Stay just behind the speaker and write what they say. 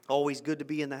Always good to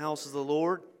be in the house of the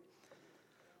Lord.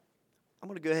 I'm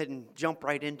going to go ahead and jump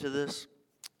right into this.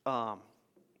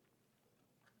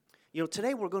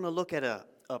 Today we're going to look at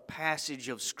a passage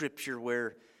of Scripture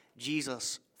where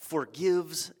Jesus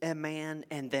forgives a man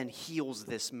and then heals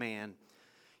this man.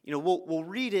 We'll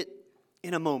read it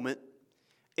in a moment,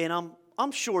 and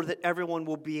I'm sure that everyone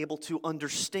will be able to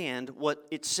understand what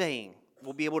it's saying.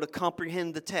 We'll be able to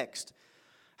comprehend the text.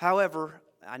 However,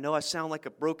 I know I sound like a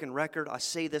broken record. I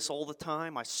say this all the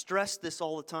time. I stress this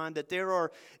all the time, that there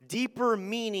are deeper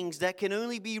meanings that can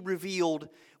only be revealed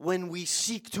when we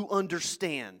seek to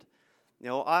understand.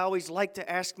 I always like to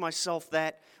ask myself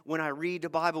that when I read the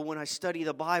Bible, when I study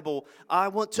the Bible. I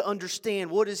want to understand,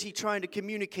 what is he trying to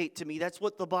communicate to me? That's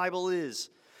what the Bible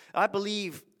is. I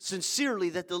believe sincerely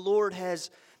that the Lord has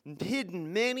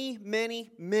hidden many,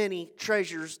 many, many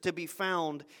treasures to be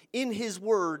found in His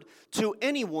Word to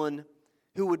anyone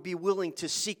who would be willing to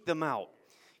seek them out.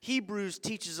 Hebrews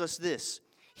teaches us this: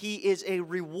 He is a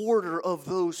rewarder of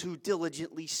those who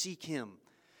diligently seek Him.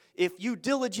 If you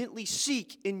diligently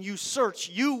seek and you search,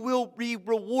 you will be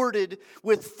rewarded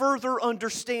with further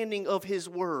understanding of His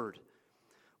Word.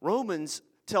 Romans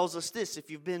tells us this.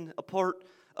 If you've been a part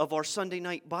of our Sunday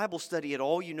night Bible study at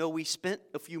all, you know we spent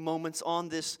a few moments on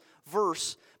this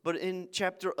verse. But in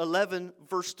chapter 11,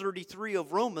 verse 33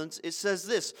 of Romans, it says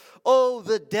this: "Oh,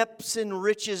 the depths and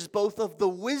riches both of the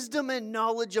wisdom and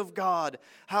knowledge of God!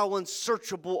 How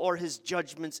unsearchable are His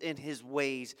judgments and His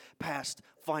ways past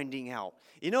finding out."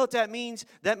 You know what that means?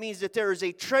 That means that there is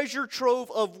a treasure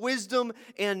trove of wisdom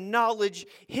and knowledge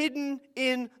hidden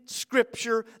in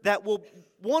Scripture that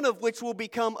one of which will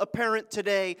become apparent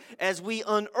today as we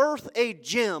unearth a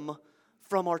gem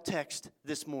from our text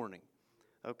this morning.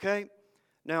 Okay?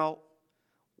 Now,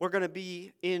 we're going to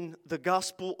be in the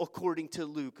Gospel according to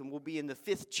Luke, and we'll be in the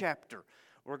 5th chapter.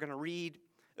 We're going to read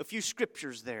a few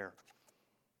scriptures there.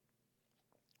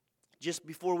 Just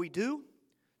before we do,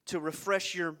 to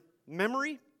refresh your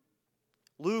memory,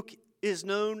 Luke is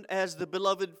known as the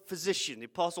beloved physician. The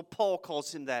Apostle Paul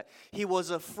calls him that. He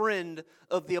was a friend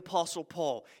of the Apostle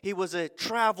Paul. He was a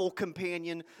travel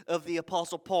companion of the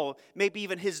Apostle Paul. Maybe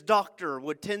even his doctor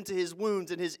would tend to his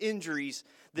wounds and his injuries.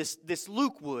 This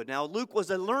Luke would. Now, Luke was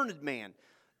a learned man,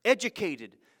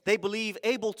 educated. They believe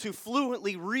able to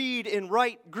fluently read and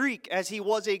write Greek, as he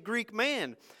was a Greek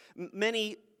man.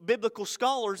 Many biblical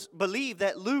scholars believe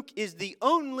that Luke is the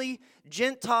only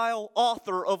Gentile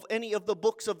author of any of the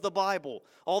books of the Bible.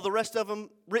 All the rest of them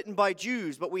written by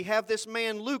Jews. But we have this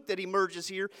man Luke that emerges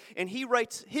here, and he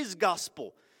writes his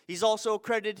gospel. He's also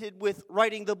credited with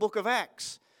writing the book of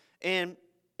Acts. And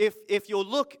if you'll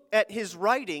look at his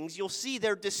writings, you'll see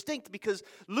they're distinct, because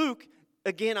Luke,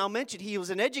 again, I'll mention, he was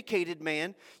an educated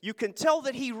man. You can tell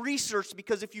that he researched,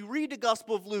 because if you read the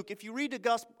Gospel of Luke, if you read the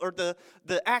Gospel or the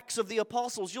Acts of the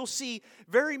Apostles, you'll see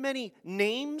very many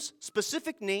names,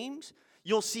 specific names.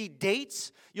 You'll see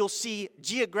dates. You'll see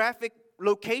geographic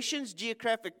locations,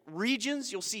 geographic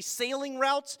regions. You'll see sailing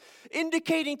routes,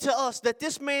 indicating to us that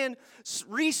this man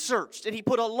researched, and he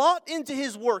put a lot into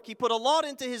his work. He put a lot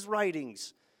into his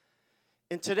writings.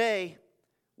 And today,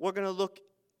 we're going to look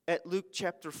at Luke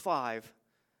chapter 5,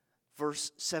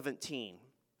 verse 17.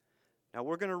 Now,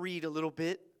 we're going to read a little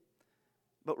bit,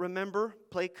 but remember,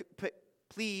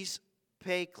 please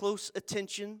pay close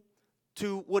attention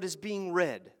to what is being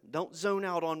read. Don't zone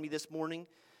out on me this morning,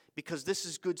 because this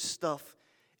is good stuff,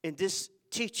 and this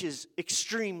teaches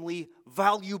extremely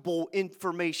valuable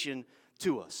information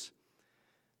to us.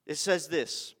 It says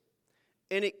this: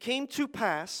 "And it came to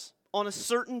pass on a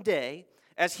certain day,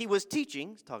 as he was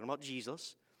teaching," talking about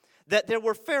Jesus, "that there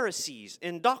were Pharisees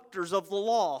and doctors of the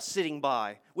law sitting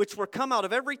by, which were come out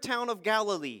of every town of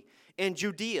Galilee and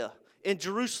Judea and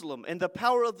Jerusalem, and the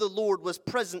power of the Lord was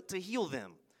present to heal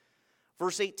them."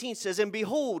 Verse 18 says, "And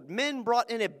behold, men brought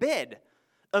in a bed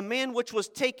a man which was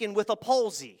taken with a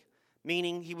palsy,"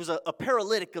 meaning he was a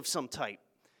paralytic of some type.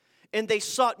 "And they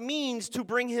sought means to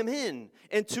bring him in,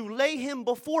 and to lay him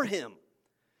before him.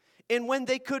 And when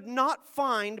they could not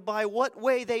find by what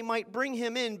way they might bring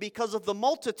him in because of the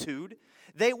multitude,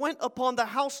 they went upon the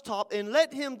housetop and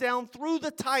let him down through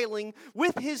the tiling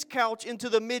with his couch into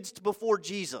the midst before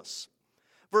Jesus."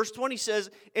 Verse 20 says,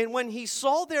 "And when he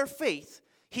saw their faith,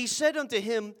 he said unto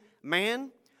him,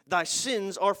 Man, thy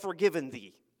sins are forgiven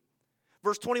thee."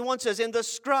 Verse 21 says, "And the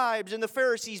scribes and the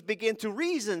Pharisees began to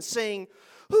reason, saying,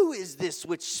 Who is this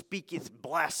which speaketh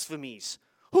blasphemies?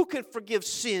 Who can forgive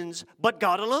sins but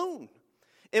God alone?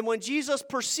 And when Jesus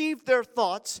perceived their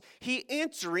thoughts, he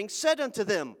answering said unto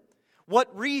them,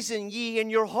 What reason ye in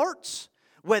your hearts?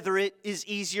 Whether it is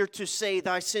easier to say,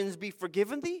 Thy sins be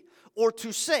forgiven thee, or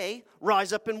to say,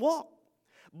 Rise up and walk.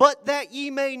 But that ye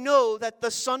may know that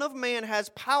the Son of Man has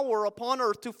power upon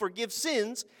earth to forgive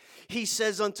sins, he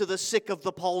says unto the sick of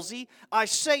the palsy, I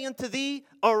say unto thee,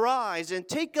 arise, and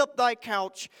take up thy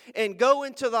couch, and go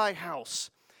into thy house.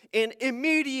 And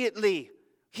immediately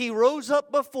he rose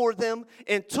up before them,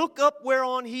 and took up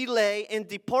whereon he lay, and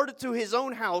departed to his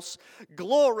own house,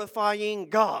 glorifying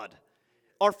God.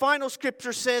 Our final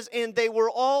scripture says, and they were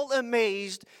all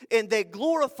amazed, and they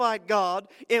glorified God,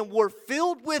 and were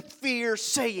filled with fear,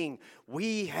 saying,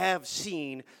 we have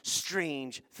seen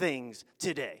strange things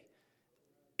today.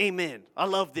 Amen. I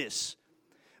love this.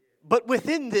 But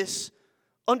within this,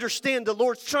 understand the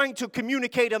Lord's trying to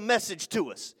communicate a message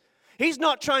to us. He's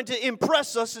not trying to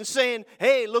impress us and saying,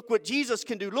 hey, look what Jesus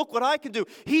can do. Look what I can do.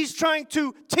 He's trying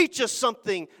to teach us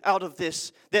something out of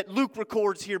this that Luke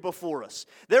records here before us.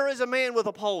 There is a man with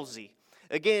a palsy.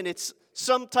 Again, it's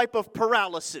some type of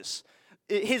paralysis.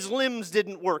 His limbs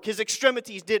didn't work. His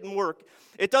extremities didn't work.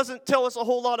 It doesn't tell us a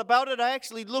whole lot about it. I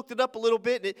actually looked it up a little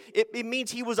bit. It means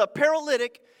he was a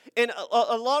paralytic. And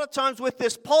a lot of times with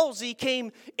this palsy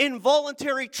came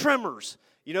involuntary tremors.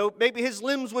 You know, maybe his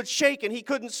limbs would shake and he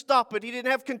couldn't stop it. He didn't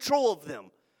have control of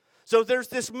them. So there's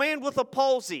this man with a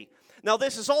palsy. Now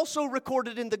this is also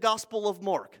recorded in the Gospel of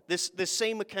Mark. This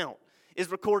same account is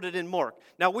recorded in Mark.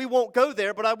 Now we won't go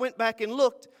there, but I went back and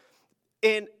looked.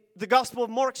 And the Gospel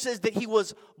of Mark says that he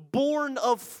was born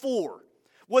of 4.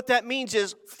 What that means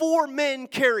is 4 men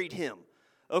carried him.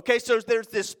 Okay, so there's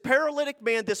this paralytic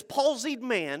man, this palsied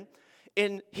man,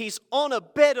 and he's on a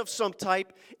bed of some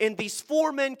type, and these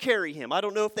 4 men carry him. I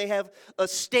don't know if they have a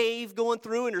stave going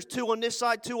through, and there's 2 on this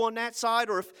side, 2 on that side,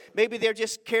 or if maybe they're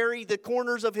just carry the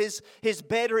corners of his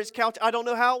bed or his couch. I don't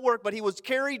know how it worked, but he was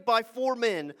carried by 4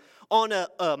 men on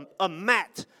a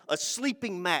mat, a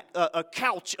sleeping mat, a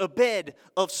couch, a bed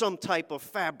of some type of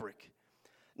fabric.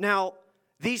 Now,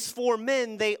 these 4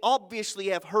 men, they obviously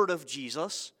have heard of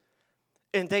Jesus,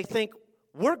 and they think,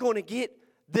 we're going to get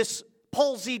this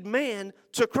palsied man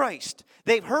to Christ.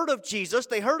 They've heard of Jesus.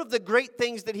 They heard of the great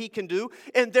things that he can do.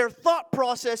 And their thought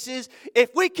process is,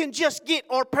 if we can just get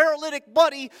our paralytic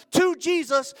buddy to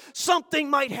Jesus, something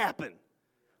might happen.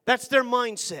 That's their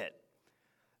mindset.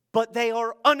 But they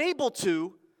are unable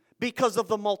to because of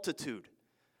the multitude.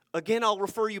 Again, I'll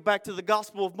refer you back to the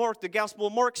Gospel of Mark. The Gospel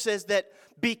of Mark says that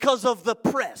because of the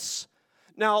press.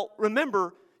 Now,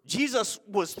 remember, Jesus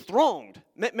was thronged.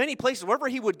 Many places, wherever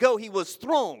he would go, he was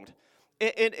thronged.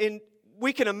 And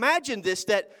we can imagine this,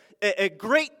 that a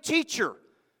great teacher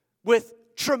with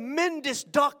tremendous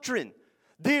doctrine,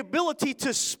 the ability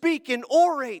to speak and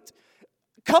orate,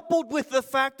 coupled with the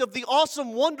fact of the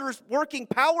awesome wondrous working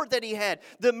power that he had,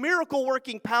 the miracle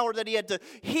working power that he had to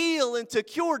heal and to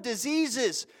cure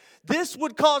diseases, this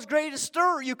would cause great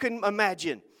stir, you can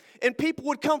imagine. And people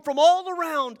would come from all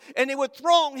around and they would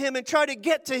throng him and try to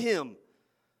get to him.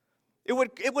 It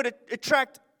would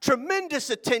attract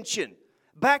tremendous attention.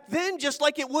 Back then, just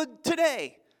like it would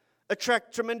today,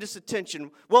 attract tremendous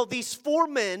attention. Well, these 4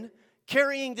 men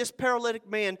carrying this paralytic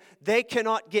man, they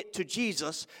cannot get to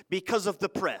Jesus because of the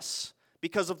press,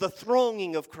 because of the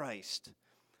thronging of Christ.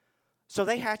 So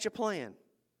they hatch a plan.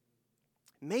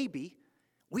 Maybe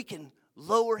we can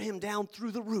lower him down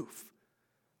through the roof.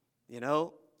 You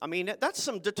know, I mean, that's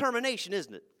some determination,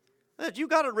 isn't it? You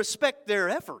got to respect their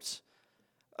efforts.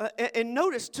 And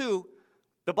notice, too,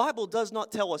 the Bible does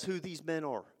not tell us who these men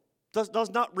are. Does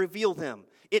not reveal them.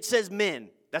 It says men.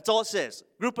 That's all it says.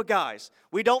 Group of guys.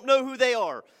 We don't know who they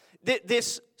are.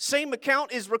 This same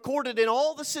account is recorded in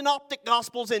all the synoptic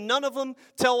gospels, and none of them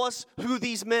tell us who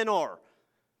these men are.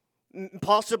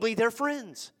 Possibly they're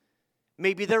friends.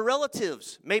 Maybe they're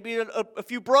relatives. Maybe a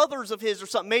few brothers of his or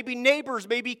something. Maybe neighbors.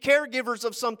 Maybe caregivers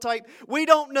of some type. We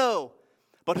don't know.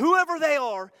 But whoever they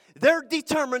are, they're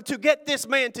determined to get this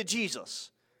man to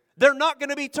Jesus. They're not going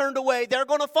to be turned away. They're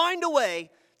going to find a way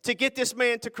to get this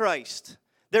man to Christ.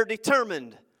 They're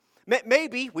determined.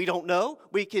 Maybe, we don't know.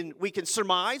 We can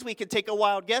surmise. We can take a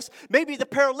wild guess. Maybe the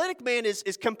paralytic man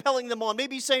is compelling them on.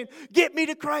 Maybe he's saying, get me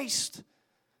to Christ.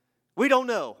 We don't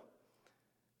know.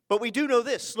 But we do know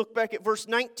this. Look back at verse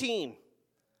 19. It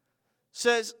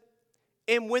says,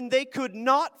 and when they could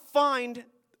not find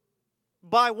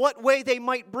by what way they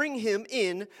might bring him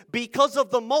in because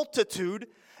of the multitude,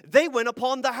 they went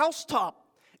upon the housetop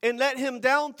and let him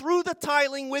down through the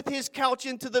tiling with his couch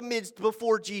into the midst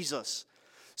before Jesus.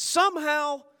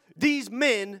 Somehow, these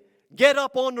men get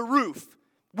up on the roof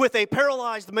with a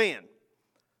paralyzed man.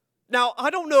 Now, I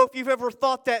don't know if you've ever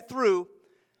thought that through,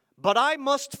 but I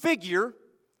must figure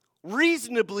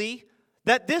reasonably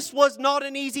that this was not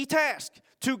an easy task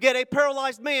to get a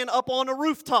paralyzed man up on a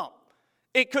rooftop.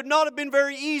 It could not have been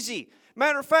very easy.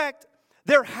 Matter of fact,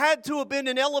 There had to have been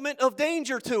an element of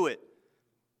danger to it.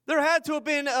 There had to have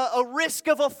been a risk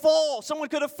of a fall. Someone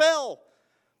could have fell.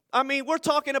 I mean, we're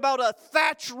talking about a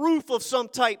thatch roof of some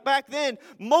type. Back then,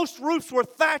 most roofs were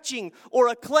thatching or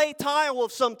a clay tile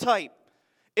of some type.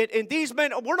 And these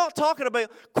men, we're not talking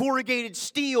about corrugated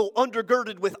steel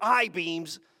undergirded with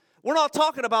I-beams. We're not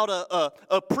talking about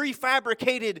a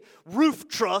prefabricated roof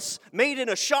truss made in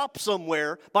a shop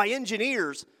somewhere by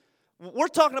engineers. We're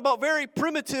talking about very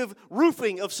primitive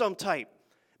roofing of some type,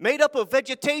 made up of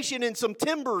vegetation and some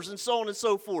timbers and so on and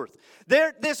so forth.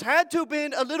 This had to have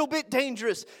been a little bit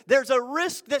dangerous. There's a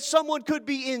risk that someone could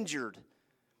be injured.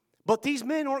 But these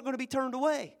men aren't going to be turned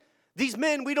away. These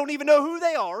men, we don't even know who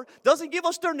they are, doesn't give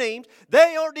us their names.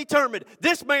 They are determined.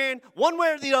 This man, one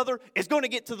way or the other, is going to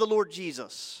get to the Lord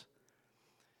Jesus.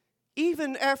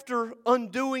 Even after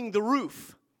undoing the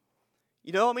roof,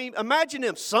 imagine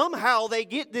them. Somehow they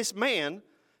get this man,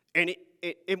 and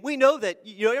we know that,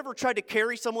 you ever tried to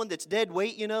carry someone that's dead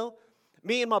weight,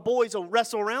 Me and my boys will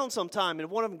wrestle around sometime, and if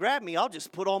one of them grab me, I'll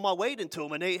just put all my weight into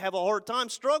them, and they have a hard time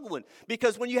struggling.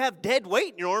 Because when you have dead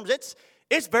weight in your arms,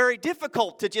 it's very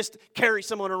difficult to just carry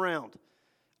someone around.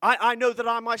 I know that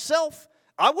I myself,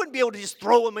 I wouldn't be able to just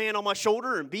throw a man on my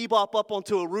shoulder and bebop up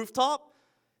onto a rooftop.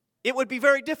 It would be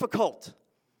very difficult.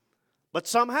 But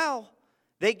somehow,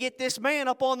 they get this man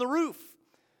up on the roof.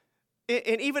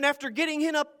 And even after getting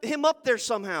him up there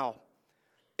somehow,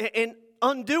 and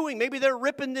undoing, maybe they're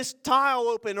ripping this tile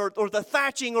open or the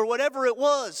thatching or whatever it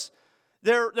was.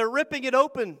 They're ripping it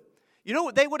open.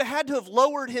 They would have had to have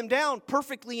lowered him down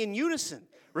perfectly in unison.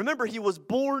 Remember, he was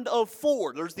born of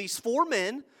 4. There's these 4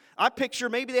 men. I picture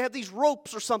maybe they have these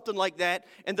ropes or something like that,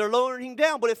 and they're lowering him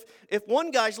down. But if one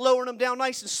guy's lowering him down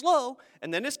nice and slow,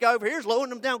 and then this guy over here is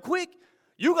lowering him down quick,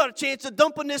 you got a chance of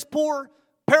dumping this poor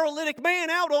paralytic man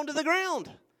out onto the ground.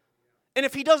 And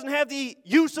if he doesn't have the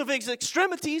use of his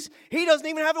extremities, he doesn't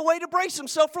even have a way to brace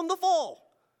himself from the fall.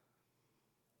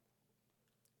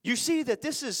 You see that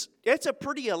it's a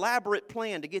pretty elaborate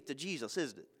plan to get to Jesus,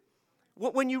 isn't it?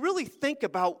 When you really think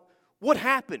about what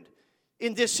happened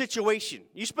in this situation,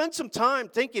 you spend some time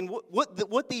thinking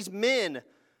what these men,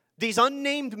 these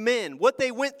unnamed men, what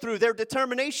they went through, their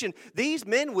determination. These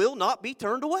men will not be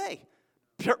turned away.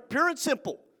 Pure and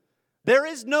simple. There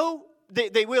is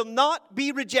they will not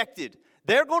be rejected.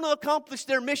 They're going to accomplish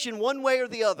their mission one way or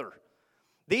the other.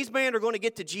 These men are going to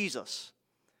get to Jesus.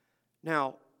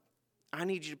 Now, I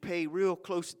need you to pay real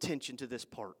close attention to this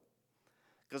part.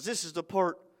 Because this is the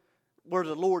part where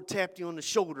the Lord tapped you on the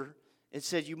shoulder and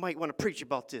said, you might want to preach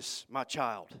about this, my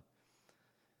child.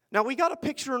 Now, we got a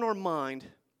picture in our mind,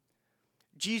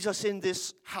 Jesus in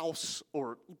this house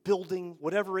or building,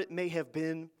 whatever it may have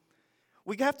been.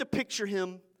 We have to picture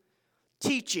him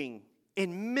teaching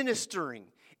and ministering.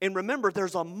 And remember,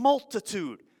 there's a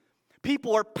multitude.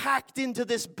 People are packed into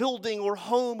this building or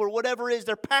home or whatever it is.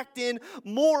 They're packed in.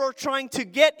 More are trying to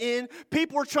get in.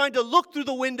 People are trying to look through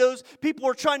the windows. People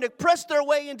are trying to press their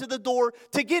way into the door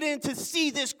to get in to see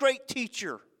this great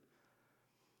teacher.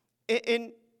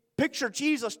 And picture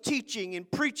Jesus teaching and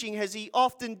preaching as he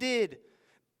often did.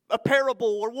 A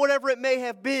parable or whatever it may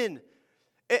have been.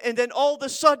 And then all of a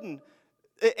sudden,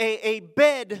 a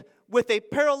bed with a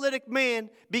paralytic man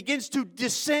begins to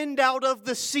descend out of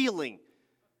the ceiling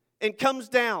and comes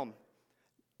down.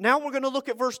 Now we're going to look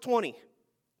at verse 20.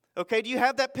 Okay, do you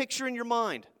have that picture in your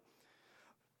mind?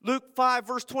 Luke 5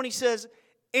 verse 20 says,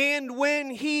 and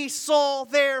when he saw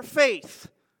their faith.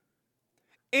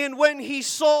 And when he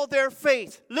saw their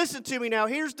faith. Listen to me now.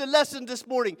 Here's the lesson this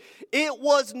morning. It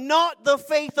was not the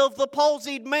faith of the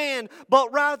palsied man,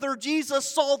 but rather Jesus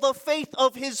saw the faith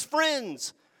of his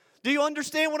friends. Do you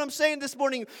understand what I'm saying this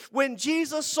morning? When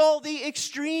Jesus saw the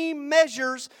extreme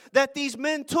measures that these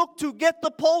men took to get the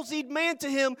palsied man to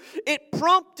him, it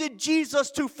prompted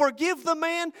Jesus to forgive the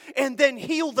man and then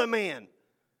heal the man.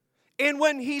 And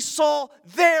when he saw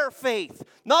their faith,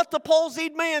 not the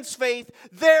palsied man's faith,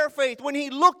 their faith, when he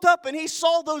looked up and he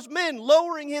saw those men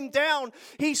lowering him down,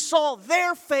 he saw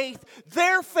their faith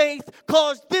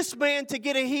caused this man to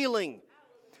get a healing.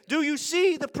 Do you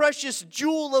see the precious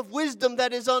jewel of wisdom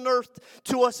that is unearthed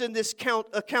to us in this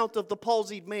account of the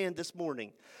palsied man this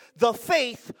morning? The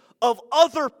faith of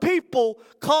other people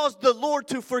caused the Lord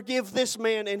to forgive this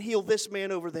man and heal this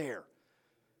man over there.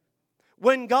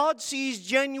 When God sees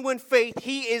genuine faith,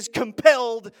 he is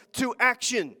compelled to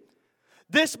action.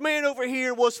 This man over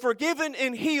here was forgiven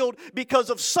and healed because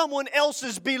of someone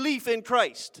else's belief in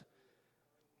Christ.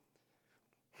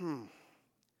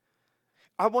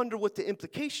 I wonder what the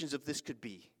implications of this could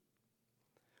be.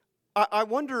 I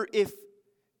wonder if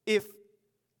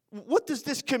what does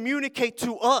this communicate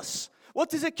to us What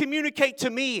does it communicate to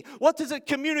me? What does it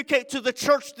communicate to the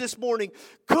church this morning?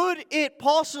 Could it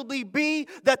possibly be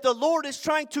that the Lord is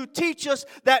trying to teach us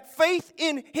that faith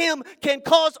in Him can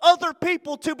cause other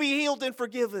people to be healed and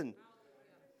forgiven?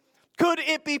 Could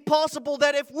it be possible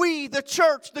that if we, the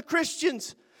church, the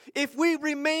Christians, if we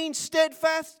remain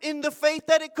steadfast in the faith,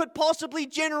 that it could possibly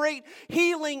generate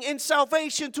healing and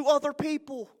salvation to other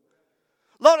people?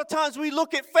 A lot of times we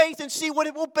look at faith and see what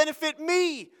it will benefit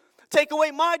me. Take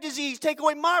away my disease, take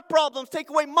away my problems, take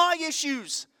away my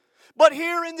issues. But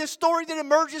here in this story that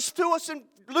emerges to us in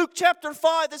Luke chapter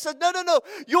 5, that says, no,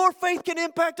 your faith can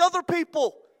impact other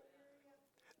people.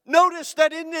 Notice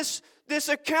that in this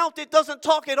account, it doesn't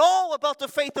talk at all about the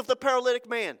faith of the paralytic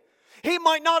man. He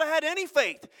might not have had any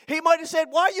faith. He might have said,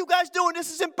 why are you guys doing this?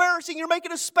 This is embarrassing. You're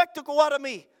making a spectacle out of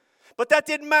me. But that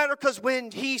didn't matter, because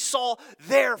when he saw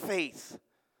their faith,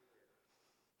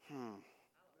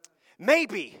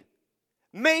 maybe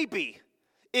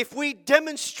if we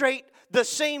demonstrate the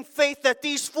same faith that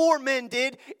these 4 men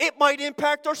did, it might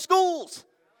impact our schools.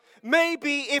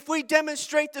 Maybe if we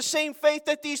demonstrate the same faith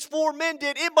that these 4 men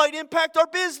did, it might impact our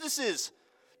businesses.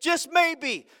 Just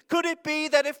maybe. Could it be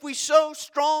that if we show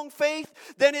strong faith,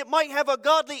 then it might have a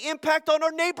godly impact on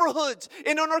our neighborhoods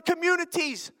and on our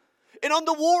communities and on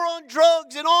the war on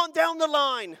drugs and on down the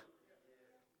line?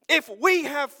 If we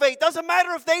have faith, doesn't matter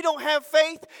if they don't have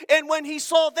faith. And when he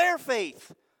saw their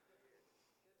faith,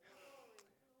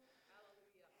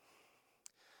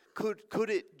 could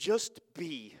it just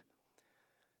be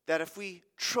that if we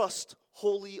trust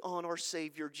wholly on our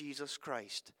Savior Jesus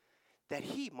Christ, that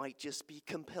he might just be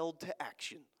compelled to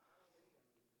action?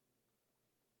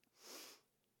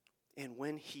 And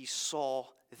when he saw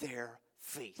their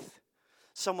faith,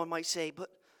 someone might say,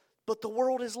 but the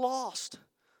world is lost.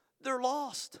 They're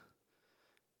lost.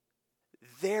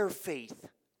 Their faith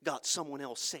got someone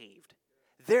else saved.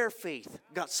 Their faith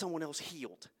got someone else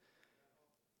healed.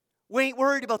 We ain't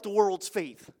worried about the world's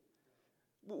faith.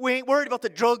 We ain't worried about the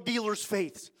drug dealer's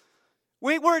faith.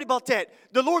 We ain't worried about that.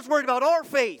 The Lord's worried about our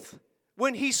faith.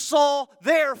 When he saw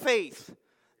their faith,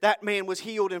 that man was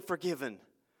healed and forgiven.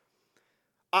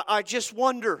 I just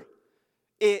wonder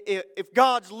if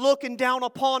God's looking down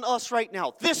upon us right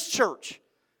now, this church,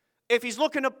 if he's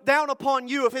looking down upon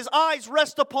you, if his eyes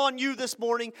rest upon you this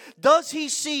morning, does he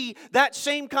see that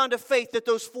same kind of faith that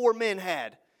those 4 men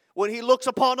had when he looks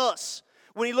upon us,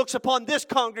 when he looks upon this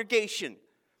congregation?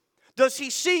 Does he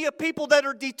see a people that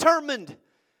are determined,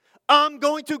 I'm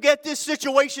going to get this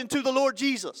situation to the Lord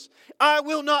Jesus. I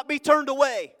will not be turned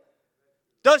away.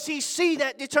 Does he see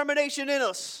that determination in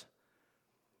us?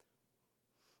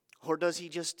 Or does he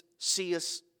just see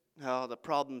us, oh, the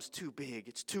problem's too big,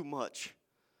 it's too much?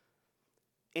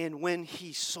 And when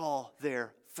he saw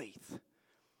their faith,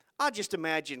 I just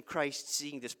imagine Christ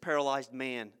seeing this paralyzed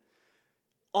man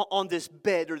on this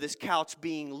bed or this couch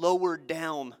being lowered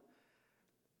down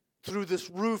through this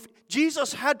roof.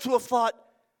 Jesus had to have thought,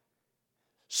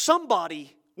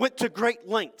 somebody went to great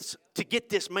lengths to get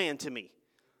this man to me.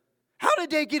 How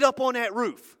did they get up on that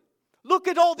roof? Look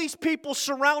at all these people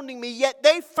surrounding me, yet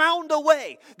they found a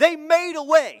way. They made a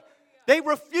way. They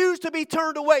refused to be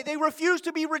turned away. They refused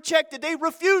to be rejected. They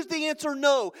refused the answer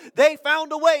no. They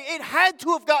found a way. It had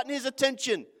to have gotten his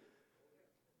attention.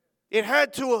 It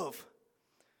had to have.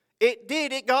 It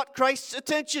did. It got Christ's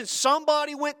attention.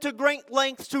 Somebody went to great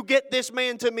lengths to get this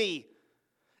man to me.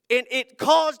 And it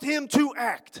caused him to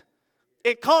act.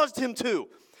 It caused him to.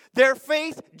 Their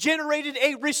faith generated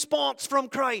a response from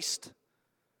Christ.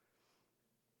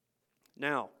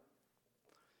 Now,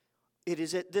 it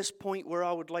is at this point where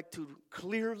I would like to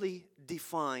clearly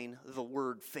define the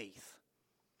word faith.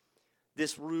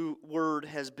 This word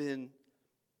has been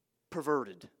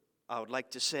perverted, I would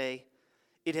like to say.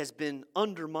 It has been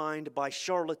undermined by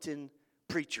charlatan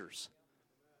preachers.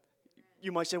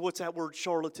 You might say, what's that word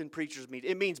charlatan preachers mean?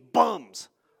 It means bums.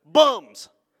 Bums.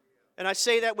 And I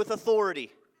say that with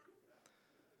authority.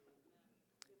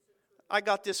 I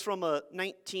got this from a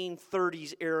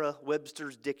 1930s era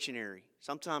Webster's dictionary.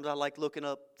 Sometimes I like looking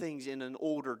up things in an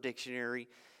older dictionary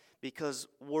because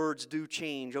words do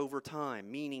change over time.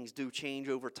 Meanings do change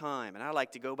over time. And I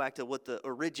like to go back to what the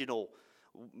original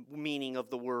meaning of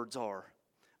the words are.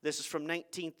 This is from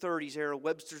 1930s era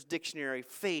Webster's dictionary.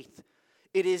 Faith.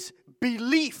 It is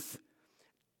belief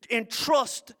and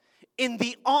trust in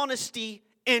the honesty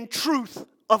and truth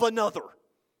of another.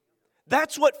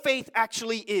 That's what faith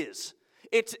actually is.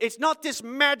 It's not this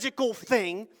magical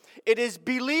thing. It is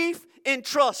belief and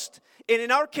trust. And in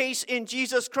our case, in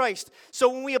Jesus Christ. So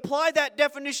when we apply that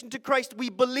definition to Christ, we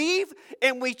believe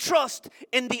and we trust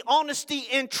in the honesty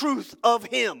and truth of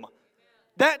Him.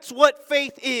 That's what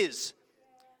faith is.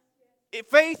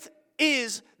 Faith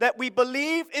is that we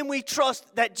believe and we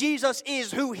trust that Jesus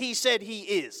is who He said He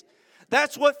is.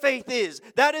 That's what faith is.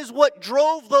 That is what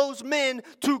drove those men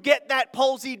to get that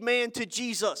palsied man to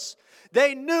Jesus.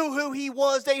 They knew who He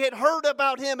was. They had heard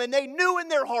about Him, and they knew in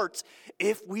their hearts,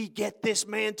 if we get this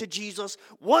man to Jesus,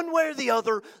 one way or the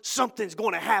other, something's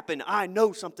going to happen. I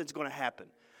know something's going to happen.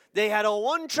 They had a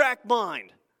one-track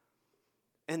mind,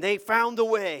 and they found a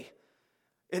way,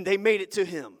 and they made it to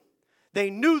Him. They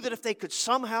knew that if they could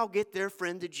somehow get their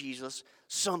friend to Jesus,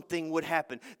 something would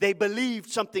happen. They believed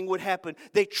something would happen.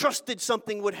 They trusted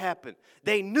something would happen.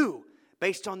 They knew,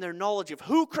 based on their knowledge of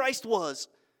who Christ was,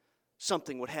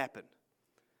 something would happen.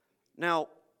 Now,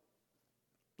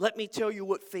 let me tell you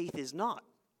what faith is not,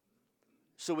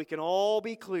 so we can all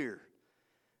be clear.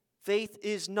 Faith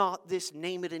is not this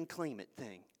name it and claim it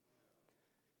thing.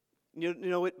 You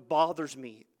know, it bothers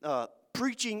me.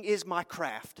 Preaching is my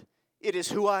craft. It is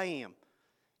who I am.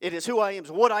 It is who I am.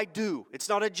 It's what I do. It's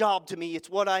not a job to me.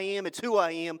 It's what I am. It's who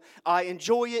I am. I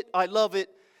enjoy it. I love it.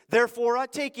 Therefore, I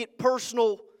take it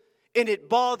personal, and it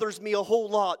bothers me a whole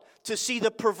lot to see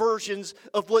the perversions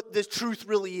of what this truth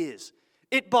really is.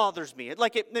 It bothers me.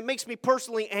 It makes me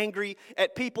personally angry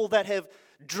at people that have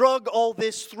drug all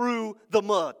this through the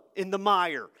mud, in the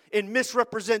mire, and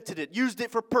misrepresented it, used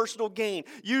it for personal gain,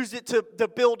 used it to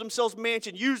build themselves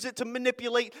mansions, used it to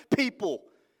manipulate people.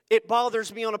 It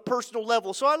bothers me on a personal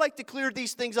level. So I like to clear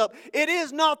these things up. It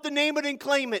is not the name it and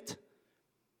claim it.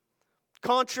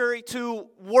 Contrary to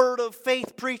word of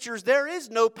faith preachers, there is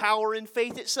no power in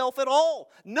faith itself at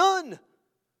all. None.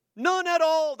 None at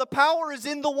all. The power is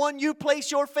in the one you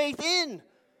place your faith in.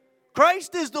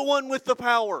 Christ is the one with the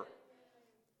power.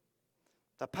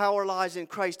 The power lies in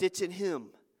Christ. It's in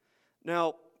Him.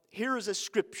 Now, here is a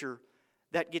scripture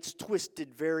that gets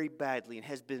twisted very badly and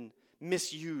has been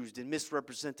misused and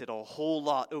misrepresented a whole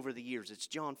lot over the years. It's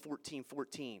John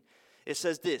 14:14. It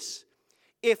says this,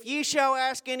 "If ye shall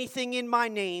ask anything in my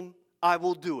name, I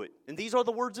will do it." And these are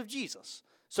the words of Jesus,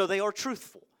 so they are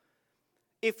truthful.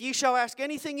 If ye shall ask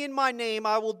anything in my name,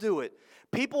 I will do it.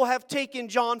 People have taken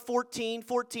John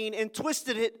 14:14 and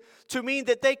twisted it to mean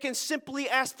that they can simply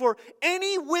ask for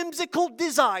any whimsical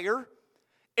desire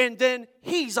and then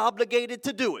He's obligated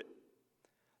to do it.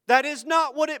 That is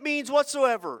not what it means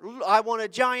whatsoever. I want a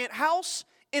giant house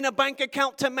and a bank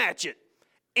account to match it,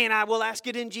 and I will ask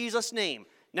it in Jesus' name.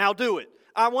 Now do it.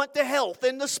 I want the health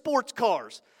and the sports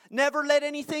cars. Never let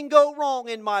anything go wrong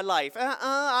in my life.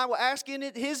 I will ask in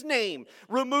His name.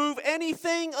 Remove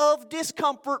anything of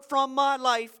discomfort from my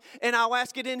life, and I'll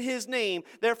ask it in His name.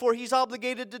 Therefore, He's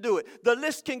obligated to do it. The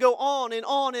list can go on and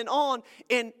on and on.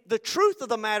 And the truth of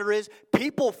the matter is,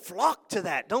 people flock to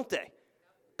that, don't they?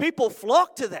 People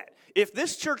flock to that. If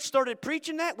this church started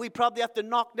preaching that, we'd probably have to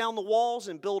knock down the walls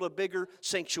and build a bigger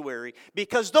sanctuary,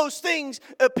 because those things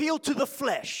appeal to the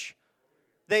flesh.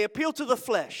 They appeal to the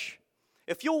flesh.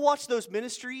 If you'll watch those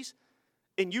ministries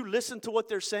and you listen to what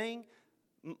they're saying,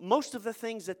 most of the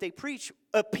things that they preach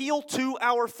appeal to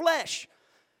our flesh.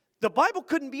 The Bible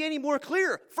couldn't be any more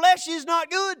clear. Flesh is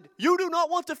not good. You do not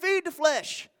want to feed the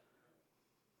flesh.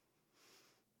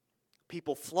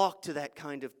 People flock to that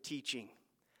kind of teaching.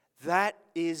 That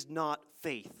is not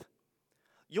faith.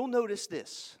 You'll notice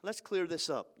this. Let's clear this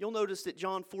up. You'll notice that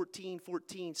John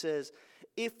 14:14 says,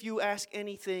 "If you ask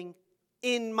anything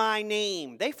in my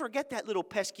name." They forget that little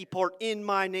pesky part, "in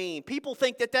my name." People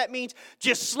think that that means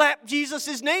just slap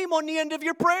Jesus' name on the end of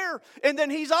your prayer, and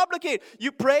then He's obligated.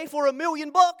 You pray for $1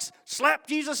 million, slap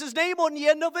Jesus' name on the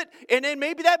end of it, and then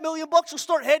maybe that $1 million will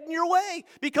start heading your way,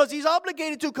 because He's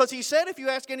obligated to, because He said if you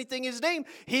ask anything in His name,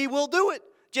 He will do it.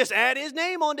 Just add His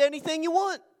name onto anything you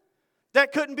want.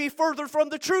 That couldn't be further from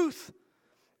the truth.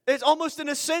 It's almost in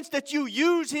a sense that you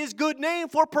use His good name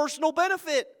for personal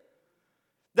benefit.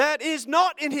 That is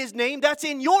not in His name, that's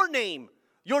in your name.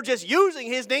 You're just using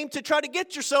His name to try to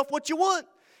get yourself what you want.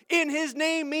 In His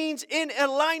name means in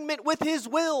alignment with His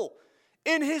will.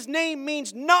 In His name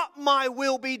means not my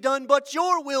will be done, but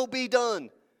your will be done.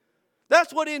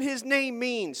 That's what in His name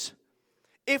means.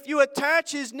 If you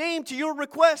attach His name to your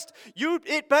request,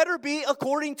 it better be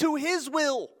according to His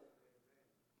will.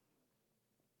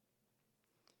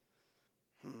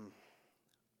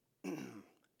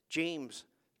 James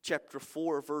chapter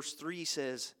 4 verse 3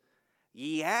 says,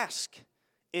 "Ye ask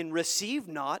and receive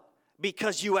not,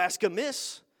 because you ask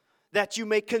amiss, that you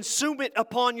may consume it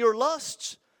upon your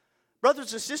lusts."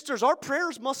 Brothers and sisters, our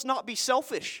prayers must not be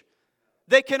selfish.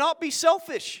 They cannot be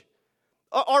selfish.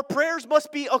 Our prayers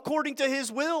must be according to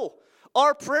His will.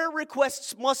 Our prayer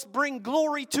requests must bring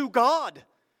glory to God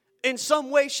in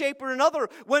some way, shape, or another.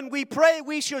 When we pray,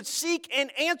 we should seek an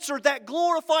answer that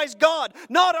glorifies God,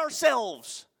 not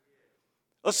ourselves.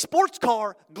 A sports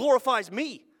car glorifies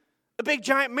me. A big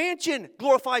giant mansion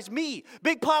glorifies me.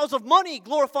 Big piles of money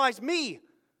glorifies me.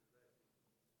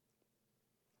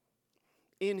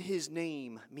 In His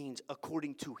name means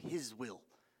according to His will,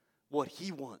 what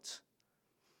He wants.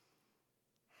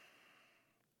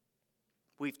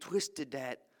 We've twisted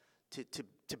that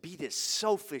to be this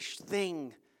selfish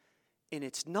thing, and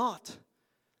it's not.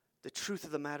 The truth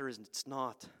of the matter is it's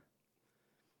not.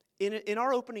 In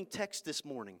our opening text this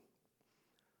morning,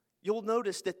 you'll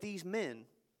notice that these men,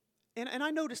 and I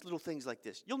notice little things like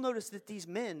this, you'll notice that these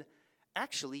men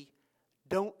actually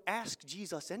don't ask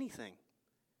Jesus anything.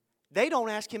 They don't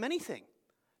ask Him anything.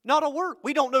 Not a word.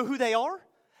 We don't know who they are.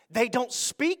 They don't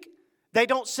speak. They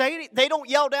don't say anything. They don't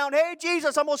yell down, hey,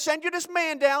 Jesus, I'm going to send you this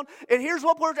man down, and here's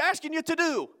what we're asking you to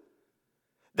do.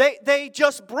 They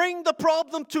just bring the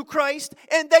problem to Christ,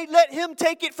 and they let Him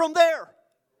take it from there.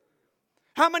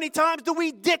 How many times do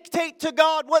we dictate to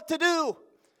God what to do?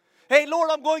 Hey, Lord,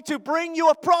 I'm going to bring you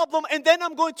a problem, and then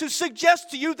I'm going to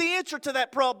suggest to you the answer to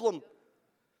that problem.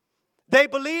 They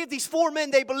believed, these four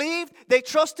men, they believed, they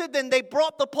trusted, then they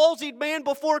brought the palsied man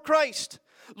before Christ.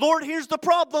 Lord, here's the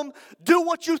problem. Do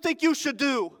what you think you should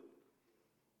do.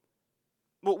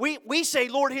 Well, we say,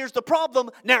 Lord, here's the problem.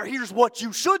 Now here's what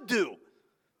you should do.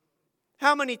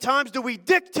 How many times do we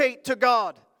dictate to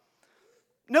God?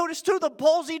 Notice too, the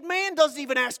palsied man doesn't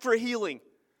even ask for a healing.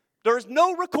 There is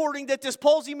no recording that this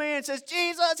palsied man says,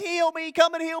 Jesus, heal me,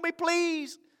 come and heal me,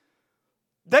 please.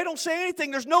 They don't say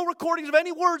anything. There's no recordings of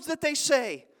any words that they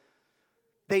say.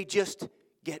 They just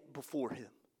get before Him.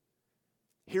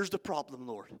 Here's the problem,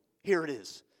 Lord. Here it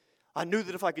is. I knew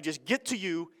that if I could just get to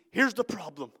you, here's the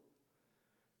problem.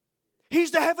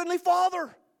 He's the Heavenly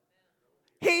Father.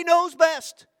 He knows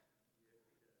best.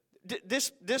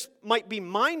 This might be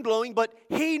mind-blowing, but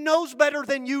He knows better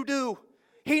than you do.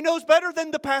 He knows better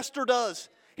than the pastor does.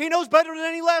 He knows better than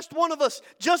any last one of us.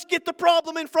 Just get the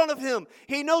problem in front of Him.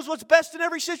 He knows what's best in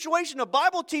every situation. The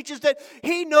Bible teaches that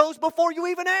He knows before you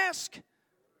even ask.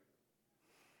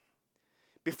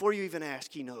 Before you even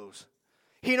ask, He knows.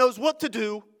 He knows what to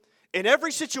do in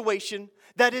every situation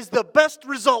that is the best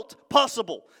result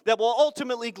possible, that will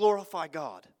ultimately glorify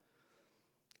God.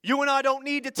 You and I don't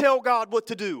need to tell God what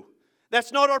to do.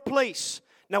 That's not our place.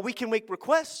 Now, we can make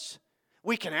requests.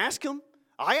 We can ask Him.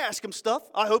 I ask Him stuff.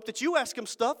 I hope that you ask Him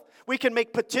stuff. We can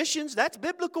make petitions. That's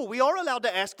biblical. We are allowed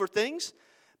to ask for things.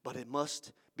 But it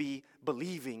must be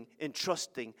believing and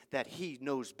trusting that He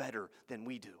knows better than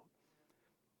we do.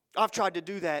 I've tried to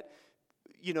do that.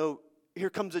 You know, here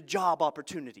comes a job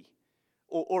opportunity.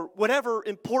 Or whatever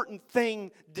important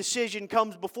thing, decision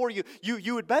comes before you.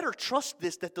 You would better trust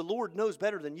this, that the Lord knows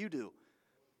better than you do.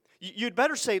 You'd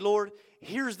better say, Lord,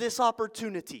 here's this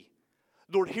opportunity.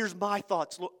 Lord, here's my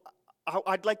thoughts. Lord,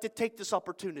 I'd like to take this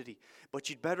opportunity. But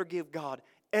you'd better give God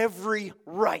every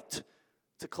right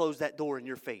to close that door in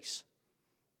your face.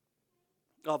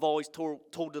 I've always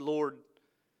told the Lord,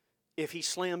 if He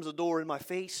slams the door in my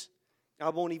face, I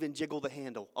won't even jiggle the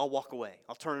handle. I'll walk away.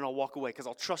 I'll turn and I'll walk away because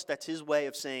I'll trust that's His way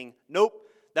of saying, nope,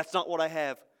 that's not what I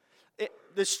have.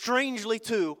 Strangely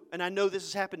too, and I know this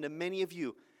has happened to many of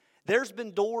you, there's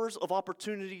been doors of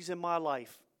opportunities in my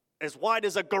life as wide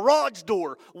as a garage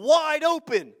door, wide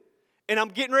open. And I'm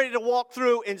getting ready to walk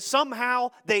through, and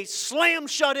somehow they slam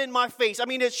shut in my face. I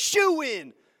mean, it's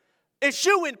shoo-in. It's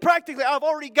shoo-in practically. I've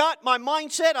already got my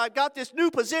mindset. I've got this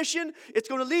new position. It's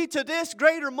going to lead to this,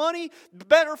 greater money,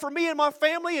 better for me and my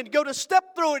family, and go to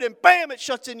step through it, and bam, it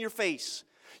shuts in your face.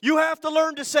 You have to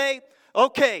learn to say,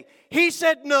 okay, He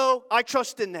said no, I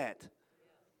trust in that.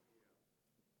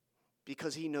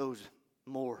 Because He knows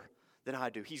more than I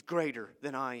do. He's greater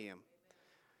than I am.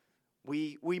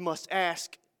 We must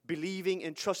ask, believing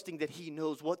and trusting that He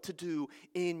knows what to do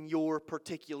in your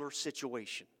particular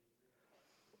situation.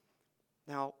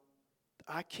 Now,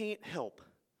 I can't help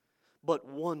but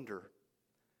wonder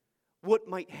what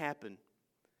might happen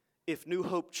if New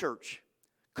Hope Church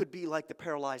could be like the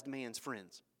paralyzed man's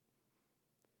friends.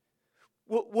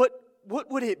 What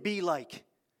would it be like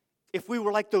if we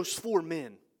were like those four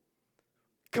men,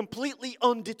 completely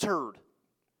undeterred,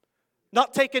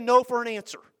 not taking no for an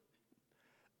answer,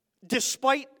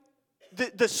 despite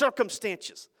the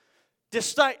circumstances,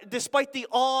 despite the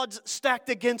odds stacked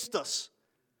against us?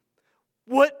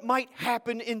 What might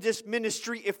happen in this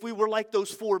ministry if we were like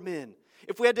those four men?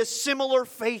 If we had a similar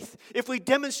faith, if we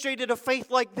demonstrated a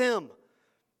faith like them?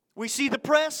 We see the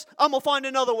press, I'm going to find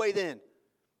another way then.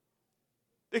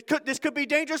 This could be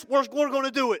dangerous, we're going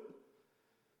to do it.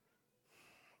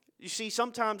 You see,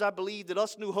 sometimes I believe that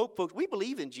us New Hope folks, we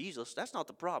believe in Jesus. That's not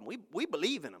the problem. We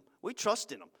believe in Him. We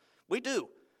trust in Him. We do.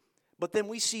 But then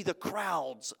we see the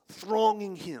crowds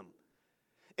thronging Him.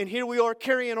 And here we are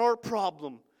carrying our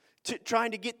problem,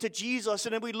 trying to get to Jesus.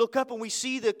 And then we look up and we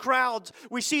see the crowds,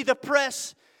 we see the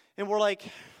press, and we're like,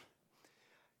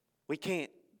 we can't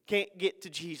get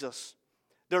to Jesus.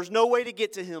 There's no way to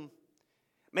get to him.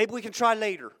 Maybe we can try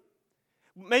later.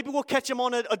 Maybe we'll catch him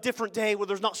on a different day where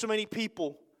there's not so many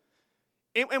people.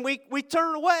 And we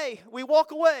turn away. We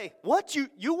walk away. What?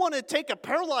 You want to take a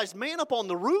paralyzed man up on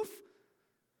the roof?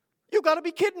 You got to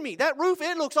be kidding me. That roof,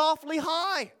 it looks awfully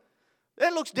high.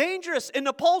 It looks dangerous. And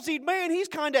the palsied man, he's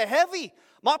kind of heavy.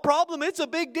 My problem, it's a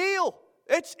big deal.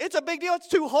 It's a big deal. It's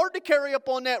too hard to carry up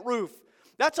on that roof.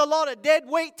 That's a lot of dead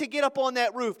weight to get up on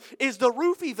that roof. Is the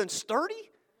roof even sturdy?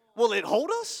 Will it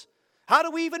hold us? How do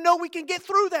we even know we can get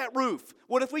through that roof?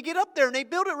 What if we get up there and they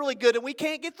build it really good and we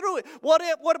can't get through it? What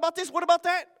about this? What about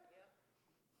that?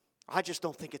 I just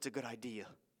don't think it's a good idea.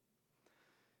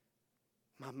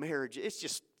 My marriage, it's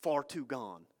just far too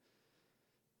gone.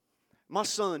 My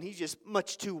son, he's just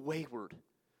much too wayward.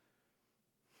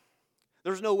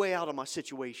 There's no way out of my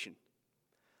situation.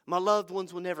 My loved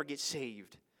ones will never get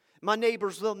saved. My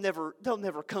neighbors, they'll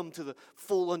never come to the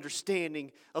full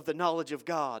understanding of the knowledge of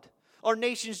God. Our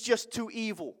nation's just too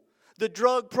evil. The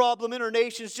drug problem in our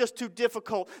nation is just too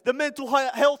difficult. The mental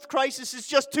health crisis is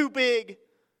just too big.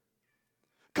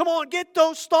 Come on, get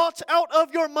those thoughts out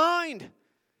of your mind.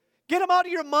 Get them out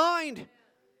of your mind.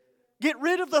 Get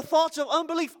rid of the thoughts of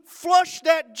unbelief. Flush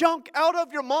that junk out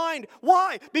of your mind.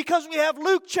 Why? Because we have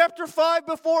Luke chapter 5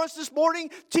 before us this morning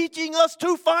teaching us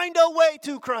to find a way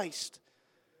to Christ.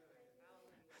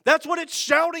 That's what it's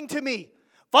shouting to me.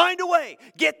 Find a way.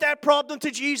 Get that problem to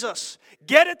Jesus.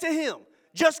 Get it to Him.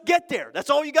 Just get there.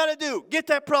 That's all you got to do. Get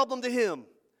that problem to Him.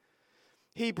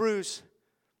 Hebrews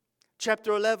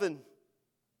chapter 11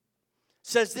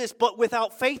 says this, but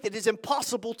without faith it is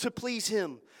impossible to please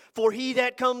Him. For he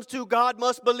that comes to God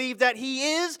must believe that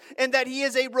He is, and that He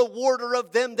is a rewarder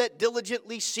of them that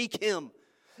diligently seek Him.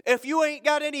 If you ain't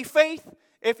got any faith,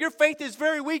 if your faith is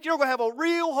very weak, you're going to have a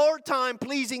real hard time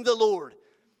pleasing the Lord.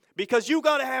 Because you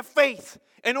got to have faith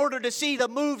in order to see the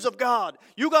moves of God.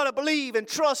 You got to believe and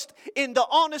trust in the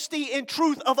honesty and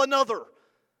truth of another.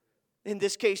 In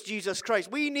this case, Jesus Christ.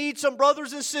 We need some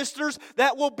brothers and sisters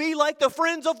that will be like the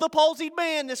friends of the palsied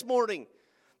man this morning.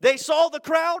 They saw the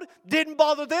crowd, didn't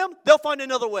bother them, they'll find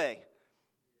another way.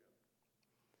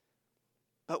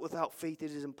 But without faith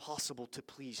it is impossible to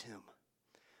please Him.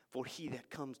 For he that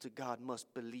comes to God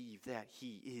must believe that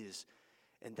He is,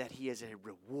 and that He is a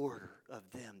rewarder of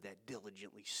them that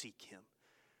diligently seek Him.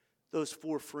 Those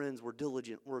 4 friends were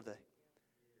diligent, were they?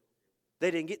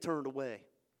 They didn't get turned away.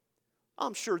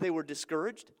 I'm sure they were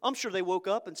discouraged. I'm sure they woke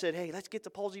up and said, hey, let's get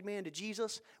the palsied man to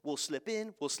Jesus. We'll slip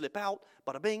in, we'll slip out.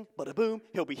 Bada bing, bada boom.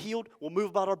 He'll be healed. We'll move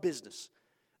about our business.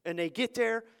 And they get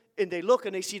there and they look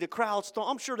and they see the crowd.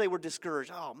 I'm sure they were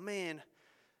discouraged. Oh, man,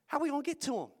 how are we going to get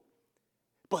to him?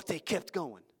 But they kept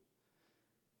going.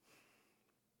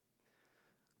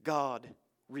 God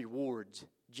rewards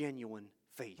genuine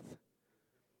faith.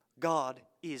 God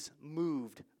is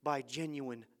moved by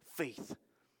genuine faith.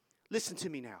 Listen to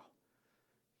me now.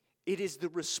 It is the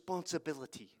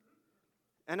responsibility,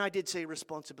 and I did say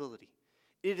responsibility.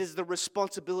 It is the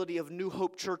responsibility of New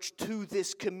Hope Church to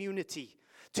this community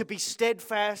to be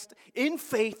steadfast in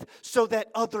faith so that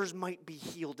others might be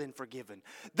healed and forgiven.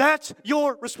 That's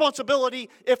your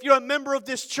responsibility if you're a member of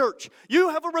this church. You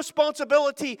have a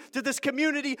responsibility to this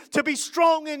community to be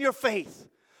strong in your faith.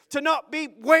 To not be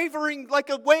wavering like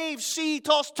a wave sea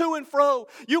tossed to and fro.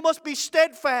 You must be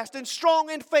steadfast and strong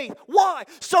in faith. Why?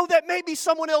 So that maybe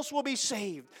someone else will be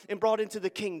saved and brought into the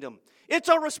kingdom. It's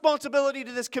our responsibility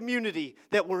to this community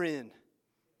that we're in.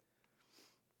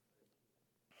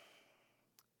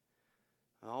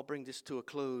 I'll bring this to a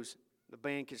close. The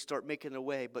band can start making their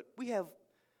way. But we have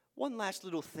one last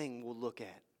little thing we'll look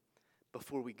at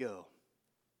before we go.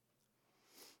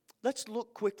 Let's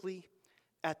look quickly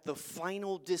at the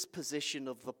final disposition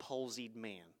of the palsied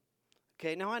man.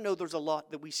 Okay, now I know there's a lot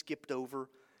that we skipped over.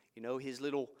 You know, his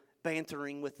little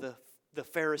bantering with the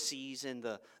Pharisees and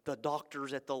the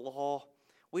doctors at the law.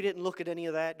 We didn't look at any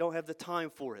of that, don't have the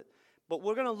time for it. But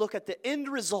we're going to look at the end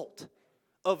result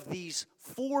of these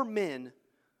 4 men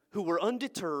who were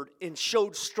undeterred and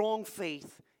showed strong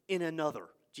faith in another,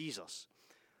 Jesus.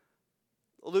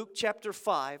 Luke chapter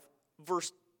 5,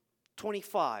 verse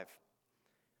 25.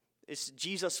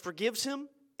 Jesus forgives him,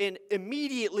 and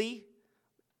immediately,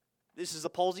 this is the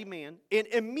palsied man, and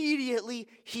immediately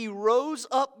he rose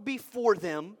up before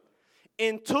them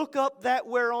and took up that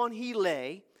whereon he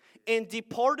lay and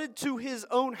departed to his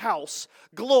own house,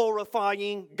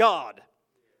 glorifying God.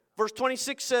 Verse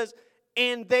 26 says,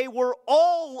 and they were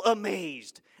all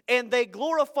amazed and they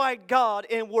glorified God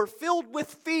and were filled with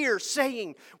fear,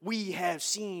 saying, we have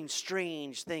seen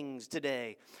strange things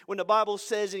today. When the Bible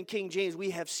says in King James,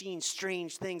 we have seen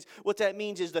strange things, what that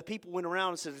means is the people went around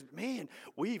and said, man,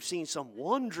 we've seen some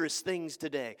wondrous things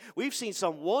today. We've seen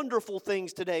some wonderful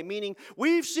things today, meaning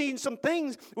we've seen some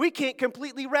things we can't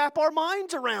completely wrap our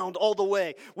minds around all the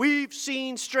way. We've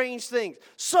seen strange things.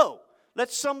 So,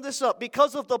 let's sum this up.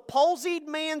 Because of the palsied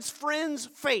man's friend's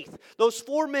faith, those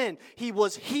 4 men, he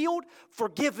was healed,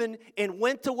 forgiven, and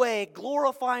went away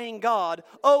glorifying God.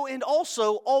 Oh, and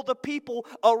also all the people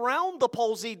around the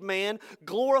palsied man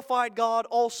glorified God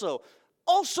also.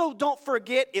 Also, don't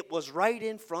forget, it was right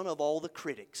in front of all the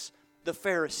critics, the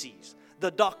Pharisees,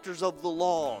 the doctors of the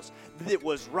laws. It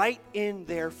was right in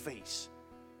their face.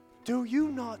 Do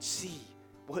you not see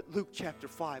what Luke chapter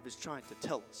 5 is trying to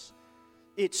tell us?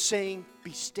 It's saying,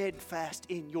 be steadfast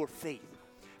in your faith.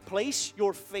 Place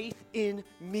your faith in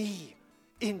me,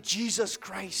 in Jesus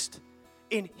Christ,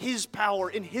 in His power,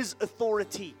 in His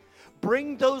authority.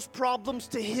 Bring those problems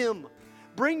to Him.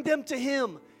 Bring them to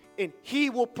Him, and He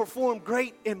will perform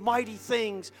great and mighty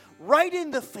things right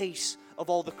in the face of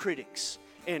all the critics.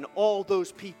 And all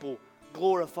those people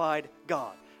glorified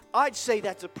God. I'd say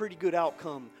that's a pretty good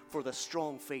outcome for the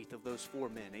strong faith of those 4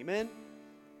 men. Amen?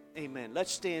 Amen.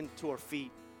 Let's stand to our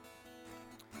feet.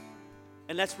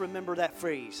 And let's remember that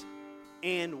phrase.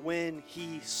 And when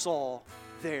he saw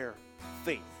their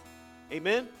faith.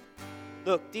 Amen?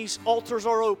 Look, these altars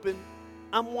are open.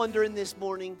 I'm wondering this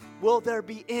morning, will there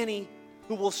be any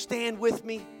who will stand with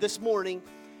me this morning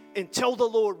and tell the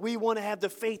Lord we want to have the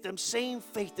faith, the same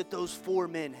faith that those 4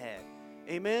 men had?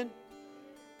 Amen?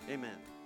 Amen.